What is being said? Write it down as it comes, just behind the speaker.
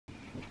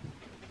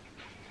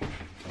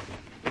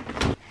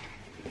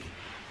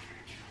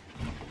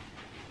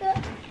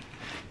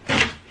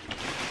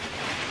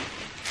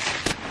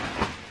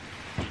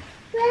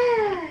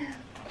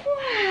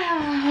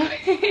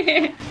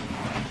In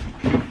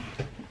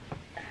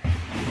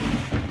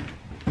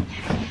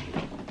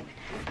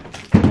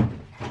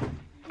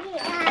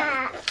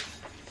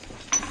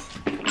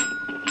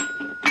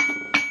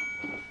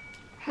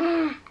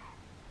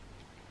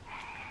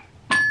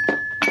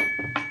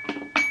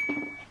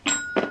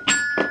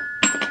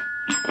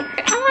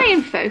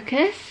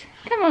focus.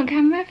 Come on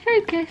camera,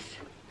 focus.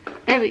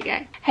 There we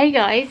go. Hey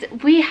guys,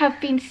 we have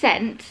been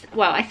sent,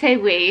 well I say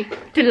we,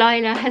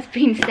 Delilah has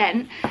been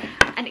sent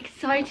an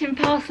exciting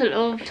parcel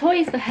of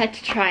toys for her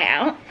to try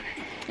out.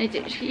 You're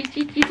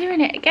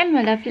doing it again,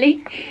 my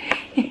lovely.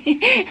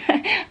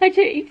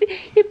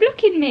 You're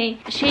blocking me.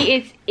 She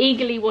is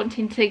eagerly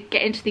wanting to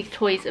get into these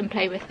toys and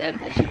play with them.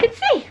 As you can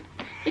see,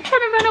 you're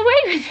trying to run away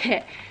with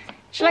it.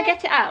 Shall I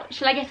get it out?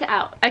 Shall I get it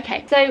out?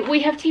 Okay, so we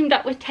have teamed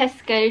up with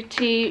Tesco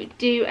to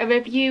do a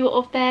review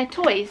of their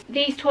toys.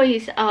 These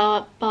toys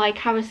are by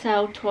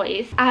CAROUSEL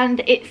Toys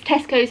and it's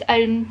Tesco's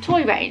own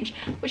toy range,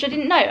 which I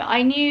didn't know.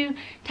 I knew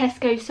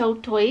Tesco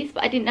sold toys,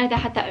 but I didn't know they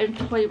had their own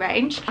toy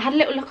range. I had a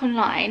little look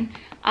online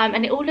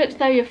and it all looked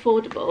very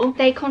affordable.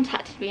 They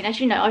contacted me, and as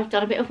you know, I've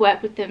done a bit of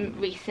work with them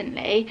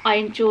recently. I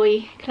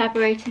enjoy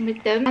collaborating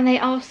with them, and they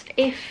asked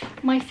if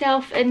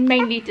myself and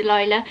mainly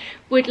Delilah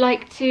would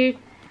like to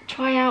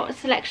try out a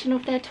selection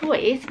of their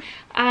toys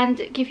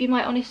and give you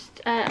my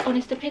honest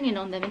opinion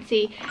on them and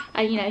see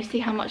you know, see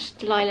how much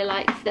Delilah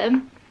likes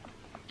them.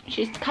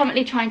 She's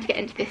currently trying to get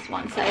into this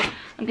one, so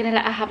I'm gonna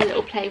let her have a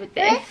little play with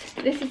this.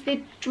 This is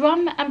the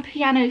drum and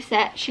piano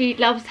set. She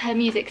loves her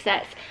music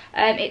sets.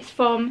 It's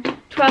from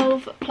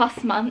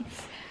 12+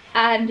 months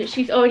and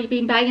she's already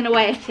been banging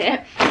away at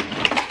it.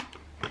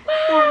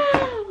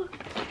 Wow!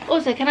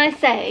 Also, can I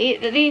say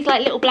that these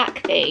like little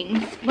black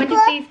things, when did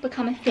these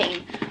become a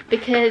thing?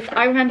 Because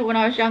I remember when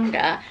I was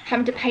younger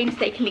having to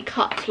painstakingly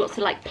cut lots of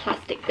like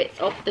plastic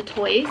bits off the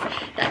toys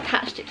that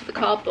attached it to the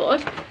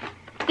cardboard.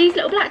 These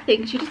little black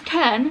things, you just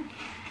turn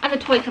and the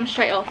toy comes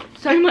straight off.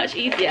 So much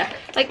easier.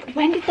 Like,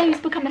 when did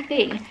those become a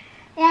thing?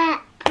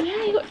 Yeah,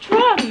 you got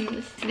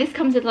drums. So this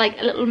comes with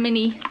like a little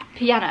mini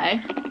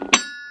piano.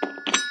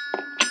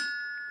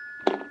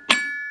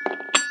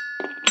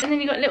 And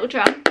then you got a little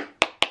drum.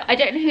 I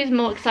don't know who's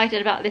more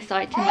excited about this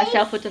item,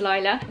 myself or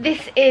Delilah.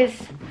 This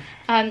is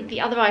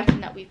the other item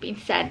that we've been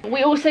sent.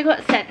 We also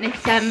got sent this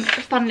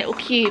fun little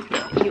cube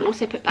that you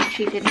also put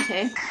batteries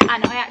into.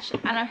 And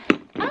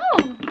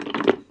oh!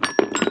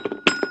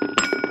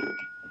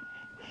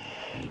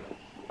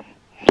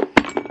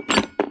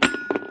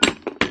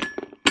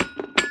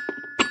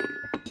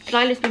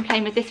 Delilah's been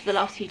playing with this for the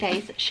last few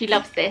days. She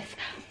loves this.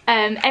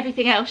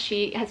 Everything else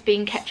she has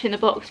been kept in the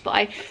box, but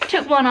I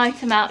took one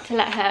item out to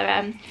let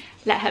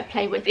her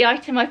play with. The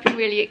item I've been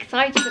really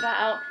excited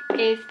about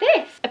is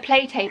this, a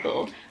play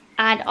table.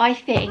 And I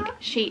think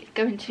she's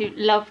going to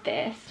love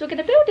this. So we're going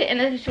to build it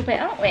in a little bit,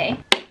 aren't we?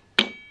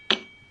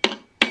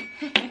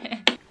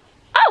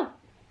 Oh,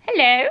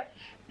 hello.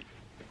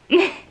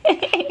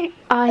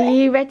 Are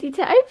you ready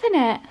to open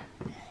it?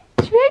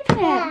 Should we open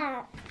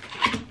it?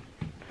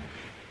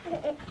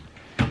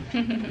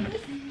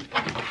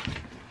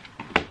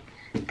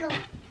 Go.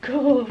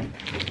 Go.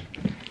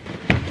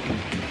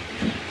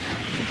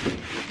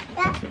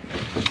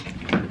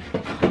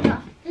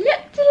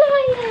 Look,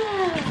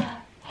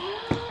 Delilah.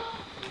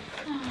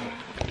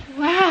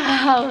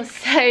 Wow.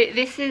 So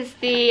this is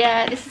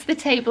the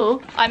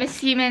table. I'm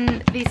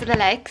assuming these are the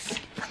legs.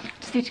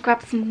 Just need to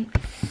grab some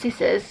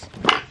scissors.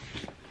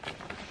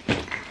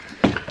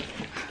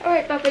 All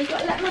right, Bubba, you've got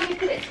to let Mummy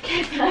put it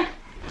together.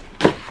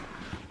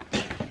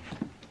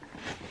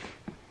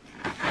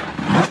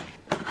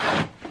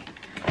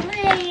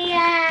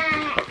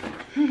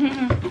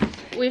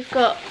 We've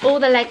got all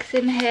the legs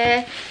in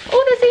here.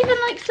 Oh, there's even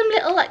like some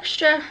little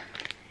extra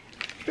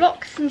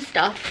blocks and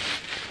stuff.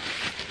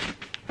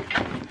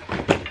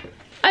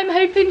 I'm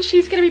hoping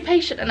she's going to be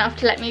patient enough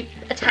to let me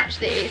attach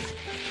these.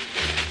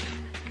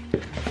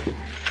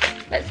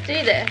 Let's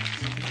do this.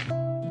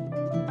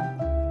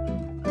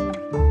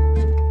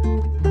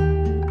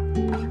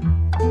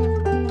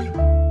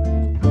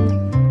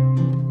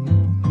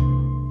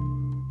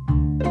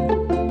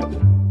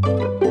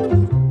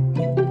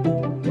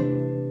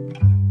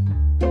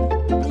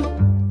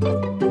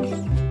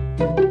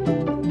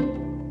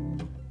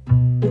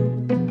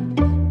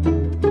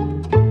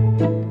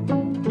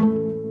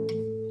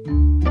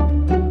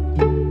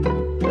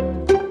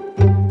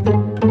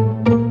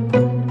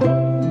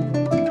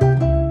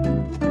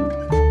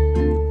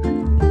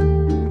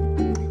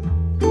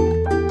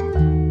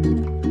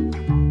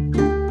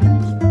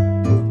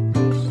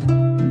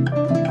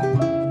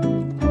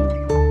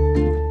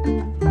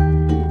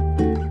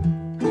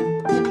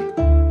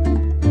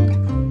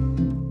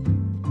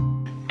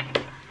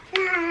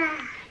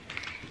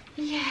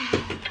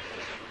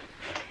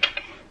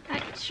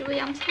 Should we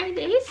untie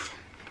these?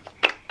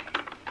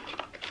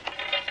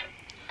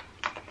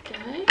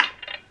 Go.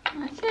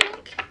 I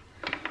think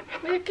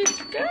we're good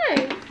to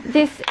go.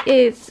 This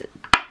is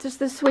just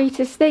the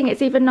sweetest thing.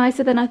 It's even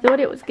nicer than I thought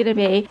it was going to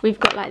be. We've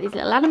got like these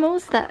little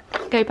animals that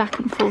go back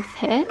and forth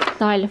here.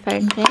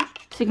 Xylophone thing.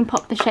 So you can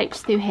pop the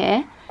shapes through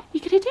here. You're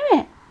going to do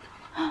it.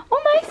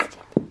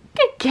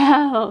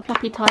 girl.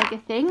 Fluffy tiger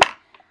thing.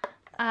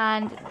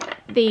 And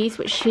these,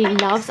 which she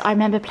loves. I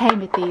remember playing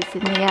with these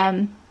in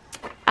the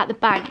at the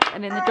bank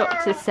and in the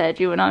doctor's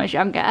surgery when I was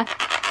younger.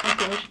 Oh my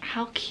gosh,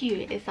 how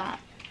cute is that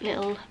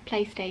little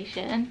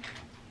PlayStation?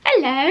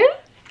 Hello.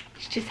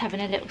 She's just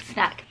having a little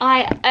snack. No.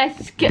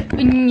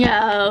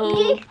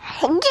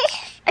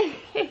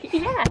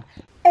 Yeah.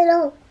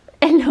 Hello.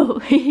 Hello.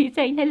 He's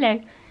saying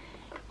hello.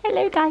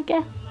 Hello,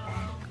 tiger.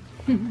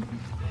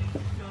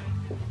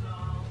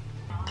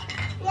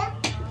 Yeah.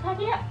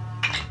 Tidy up.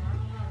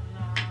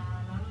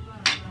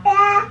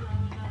 Yeah.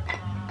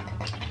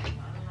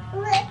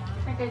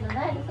 That goes on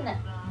there, doesn't it?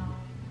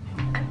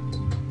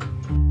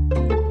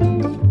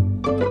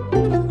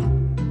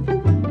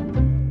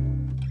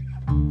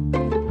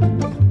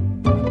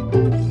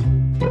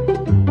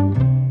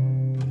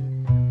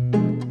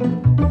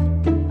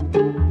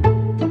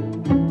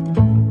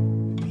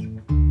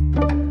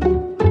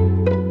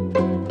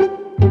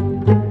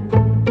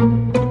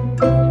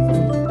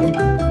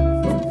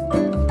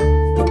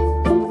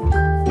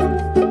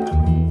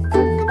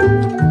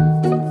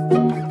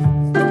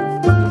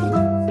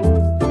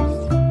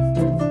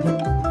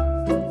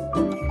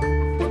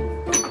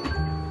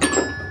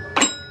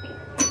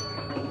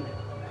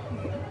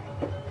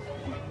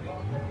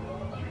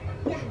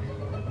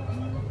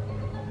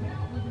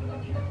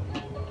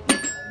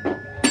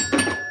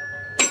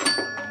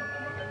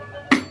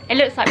 It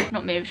looks like we've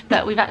not moved,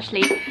 but we've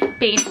actually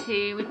been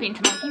to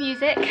Monkey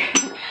Music,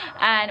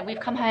 and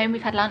we've come home,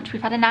 we've had lunch,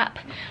 we've had a nap,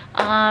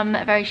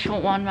 a very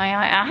short one, may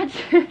I add.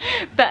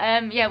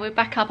 But yeah, we're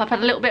back up. I've had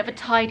a little bit of a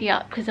tidy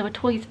up because there were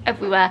toys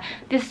everywhere.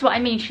 This is what I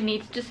mean, she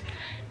needs just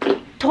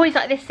toys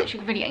like this that she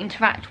can really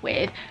interact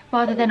with,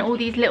 rather than all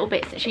these little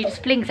bits that she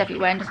just flings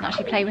everywhere and doesn't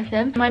actually play with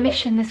them. My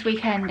mission this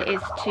weekend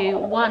is to,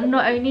 one,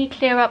 not only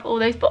clear up all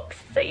those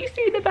boxes that you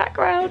see in the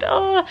background.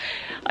 Oh,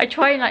 I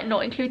try and like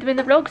not include them in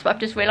the vlogs, but I've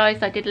just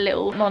realised I did a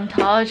little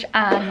montage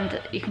and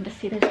you can just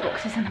see those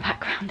boxes in the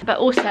background. But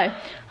also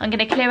I'm going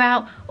to clear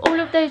out all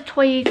of those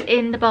toys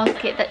in the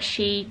basket that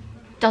she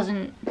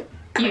doesn't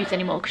use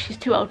anymore because she's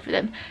too old for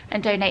them,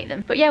 and donate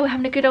them. But yeah, we're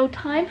having a good old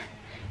time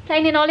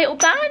playing in our little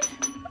band,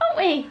 aren't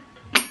we?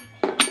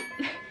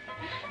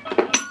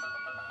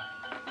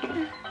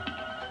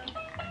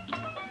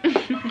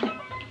 Is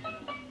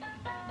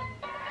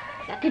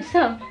that a good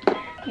song?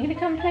 You gonna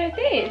come play with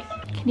these?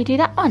 Can you do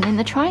that one in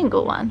the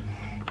triangle one?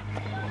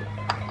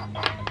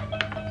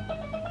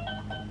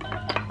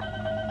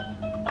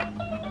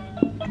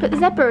 Put the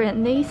zebra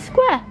in the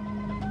square.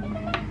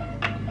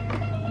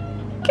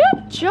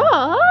 Good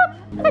job!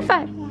 High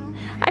five.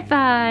 High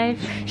five.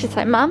 She's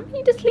like, Mum,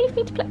 you just leave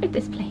me to play with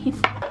this,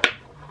 please.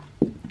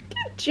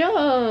 Good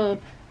job.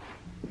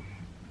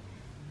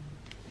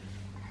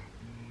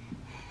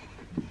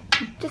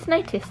 Just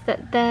noticed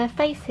that their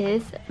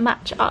faces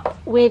match up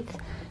with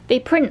the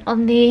print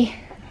on here.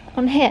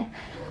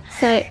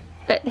 So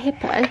look, the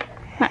hippo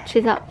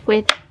matches up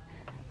with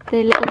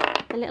the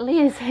little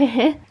ears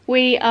here.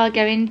 We are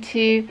going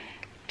to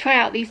try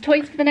out these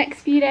toys for the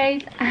next few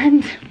days,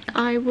 and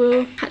I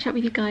will catch up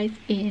with you guys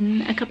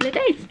in a couple of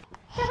days.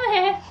 Come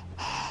here.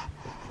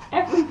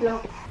 Every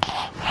vlog.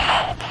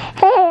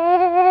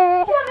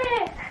 Come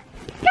here.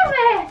 Come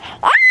here.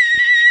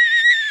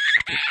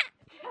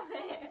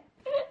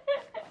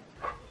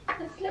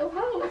 There's a little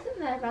hole, isn't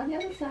there, around the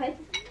other side?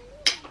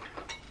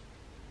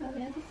 On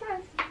the other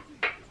side.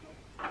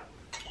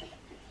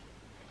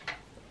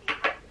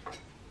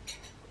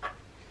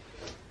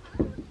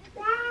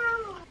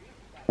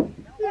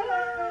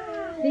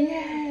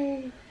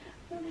 Yay!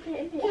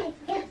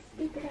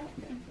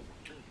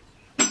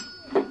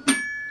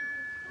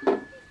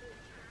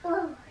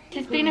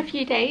 It's been a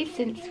few days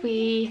since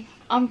we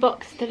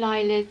unboxed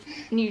Delilah's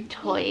new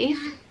toys.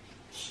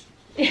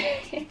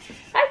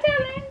 Hi,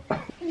 darling!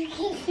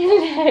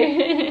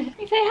 Hello!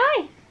 You say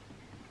hi!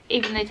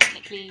 Even though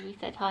technically we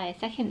said hi a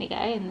second ago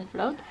in the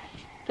vlog.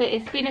 But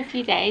it's been a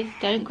few days,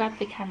 don't grab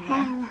the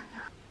camera.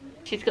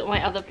 She's got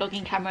my other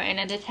vlogging camera in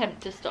an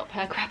attempt to stop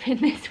her grabbing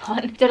this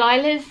one.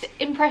 Delilah's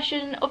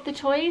impression of the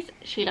toys,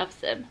 she loves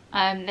them.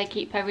 They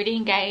keep her really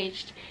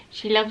engaged.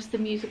 She loves the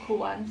musical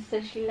ones,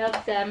 so she loves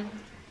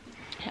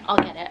I'll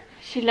get it.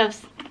 She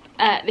loves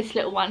this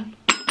little one.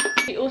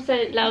 She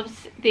also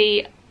loves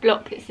the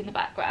block that's in the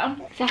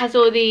background. So it has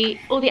all the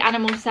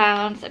animal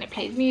sounds and it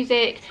plays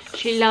music.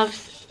 She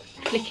loves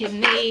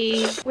flicking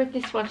these. With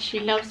this one, she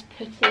loves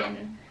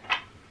putting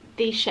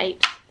these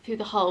shapes through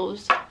the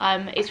holes.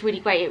 It's really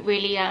great. It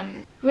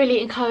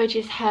really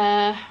encourages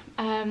her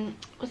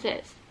what's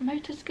it,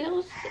 motor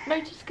skills.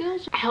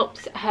 It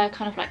helps her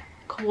kind of like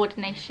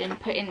coordination,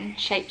 putting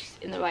shapes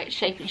in the right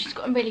shape, and she's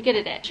gotten really good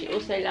at it. She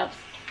also loves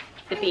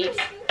the beads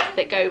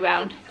that go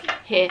around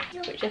here,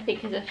 which I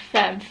think is a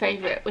firm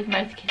favourite with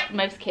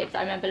most kids.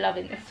 I remember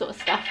loving this sort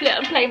of stuff. Look,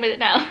 I'm playing with it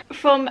now.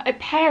 From a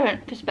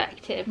parent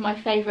perspective, my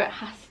favourite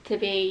has to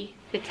be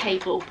the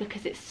table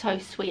because it's so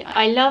sweet.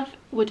 I love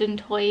wooden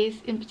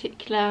toys in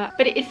particular,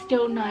 but it is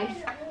still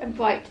nice and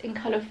bright and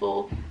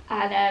colourful,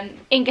 and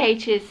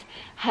engages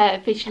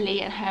her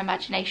visually and her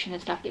imagination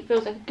and stuff. It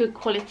feels like a good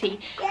quality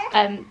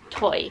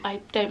toy. I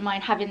don't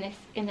mind having this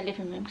in the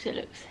living room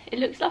because it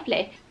looks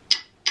lovely.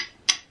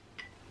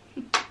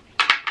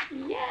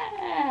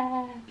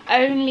 Yeah.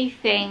 Only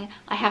thing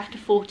I have to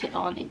fault it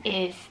on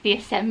is the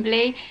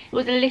assembly. It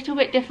was a little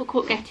bit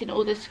difficult getting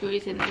all the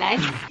screws in the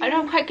legs. I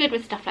know I'm quite good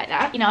with stuff like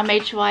that. You know, I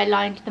made sure I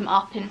lined them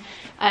up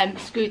and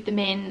screwed them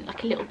in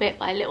like a little bit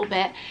by a little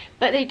bit.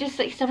 But they just,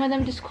 like, some of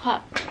them just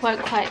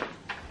weren't quite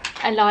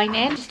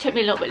aligning. It just took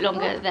me a little bit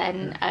longer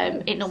than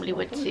it normally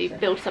would to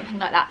build something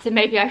like that. So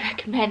maybe I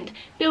recommend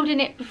building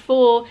it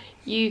before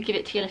you give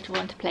it to your little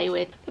one to play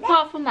with.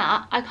 Apart from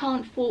that, I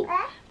can't fault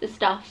the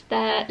stuff.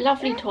 They're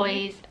lovely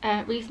toys,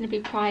 reasonably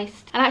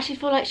priced, and I actually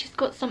feel like she's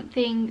got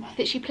something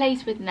that she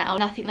plays with now,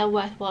 and I think they're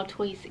worthwhile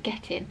toys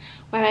getting.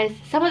 Whereas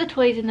some of the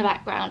toys in the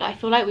background I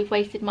feel like we've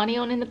wasted money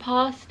on in the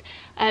past,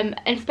 and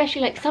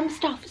especially like some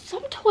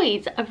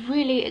toys are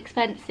really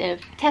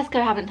expensive.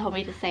 Tesco haven't told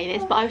me to say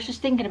this, but I was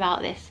just thinking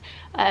about this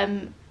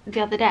the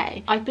other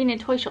day. I've been in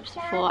toy shops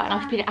before and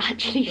I've been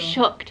actually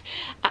shocked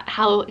at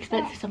how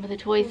expensive some of the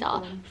toys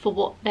are for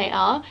what they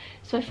are.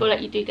 So I feel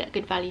like you do get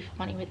good value for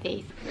money with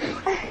these.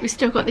 We've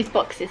still got these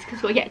boxes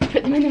because we're yet to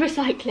put them in the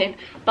recycling,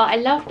 but I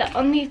love that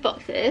on these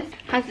boxes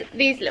has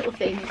these little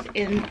things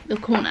in the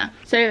corner,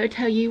 so it'll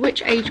tell you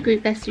which age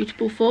group they're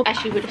suitable for,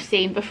 as you would have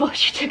seen before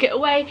she took it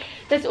away.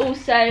 There's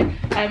also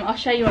I'll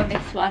show you on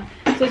this one,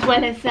 so as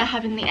well as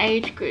having the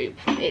age group,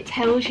 it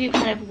tells you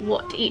kind of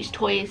what each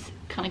toy is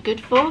kind of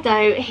good for.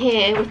 So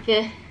here with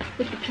the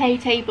play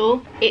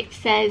table, it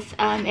says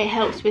it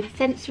helps with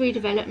sensory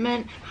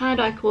development,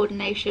 hand-eye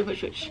coordination,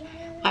 which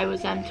I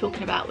was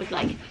talking about with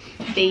like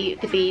the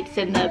beads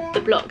and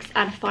the blocks,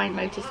 and fine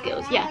motor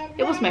skills. Yeah,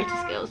 it was motor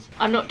skills.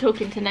 I'm not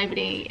talking to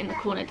nobody in the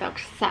corner, Doug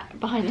sat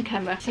behind the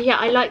camera. So yeah,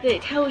 I like that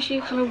it tells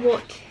you kind of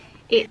what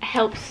it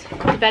helps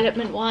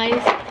development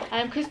wise,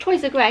 because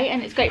toys are great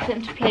and it's great for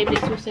them to play, but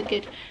it's also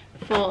good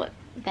for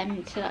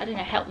them to, I don't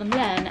know, help them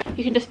learn.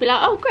 You can just be like,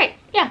 oh great,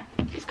 yeah,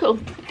 it's cool,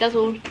 it does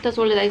all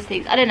of those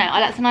things. I don't know,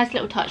 that's a nice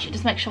little touch. It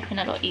just makes shopping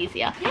a lot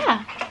easier.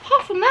 Yeah,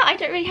 apart from that, I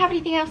don't really have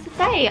anything else to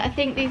say. I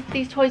think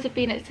these toys have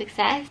been a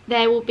success.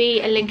 There will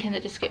be a link in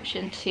the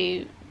description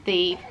to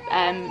the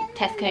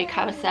TESCO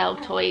Carousel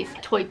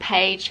toy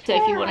page, so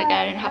if you want to go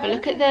and have a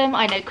look at them.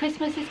 I know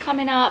Christmas is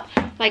coming up,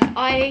 like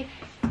I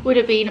would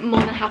have been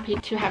more than happy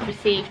to have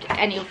received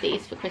any of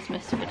these for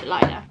Christmas for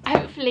Delilah.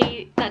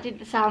 Hopefully that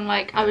didn't sound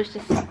like I was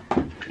just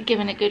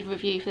giving a good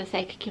review for the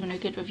sake of giving a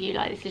good review.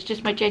 Like, this is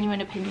just my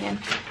genuine opinion.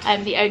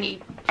 The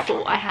only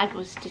thought I had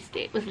was just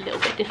it was a little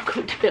bit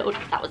difficult to build.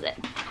 That was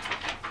it.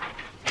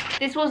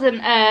 This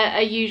wasn't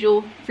a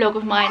usual vlog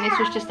of mine. This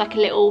was just like a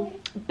little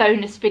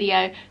bonus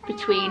video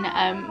between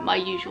my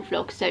usual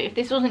vlog. So if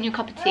this wasn't your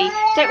cup of tea,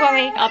 don't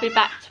worry, I'll be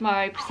back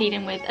tomorrow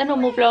proceeding with a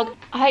normal vlog.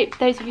 I hope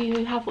those of you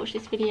who have watched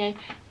this video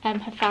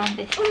have found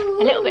this a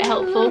little bit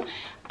helpful,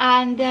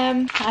 and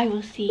I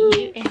will see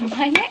you in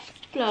my next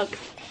vlog.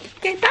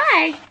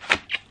 Goodbye.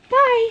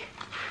 Bye.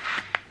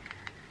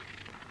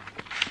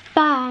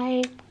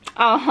 Bye.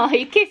 Oh,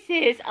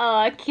 kisses.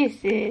 Oh,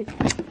 kisses.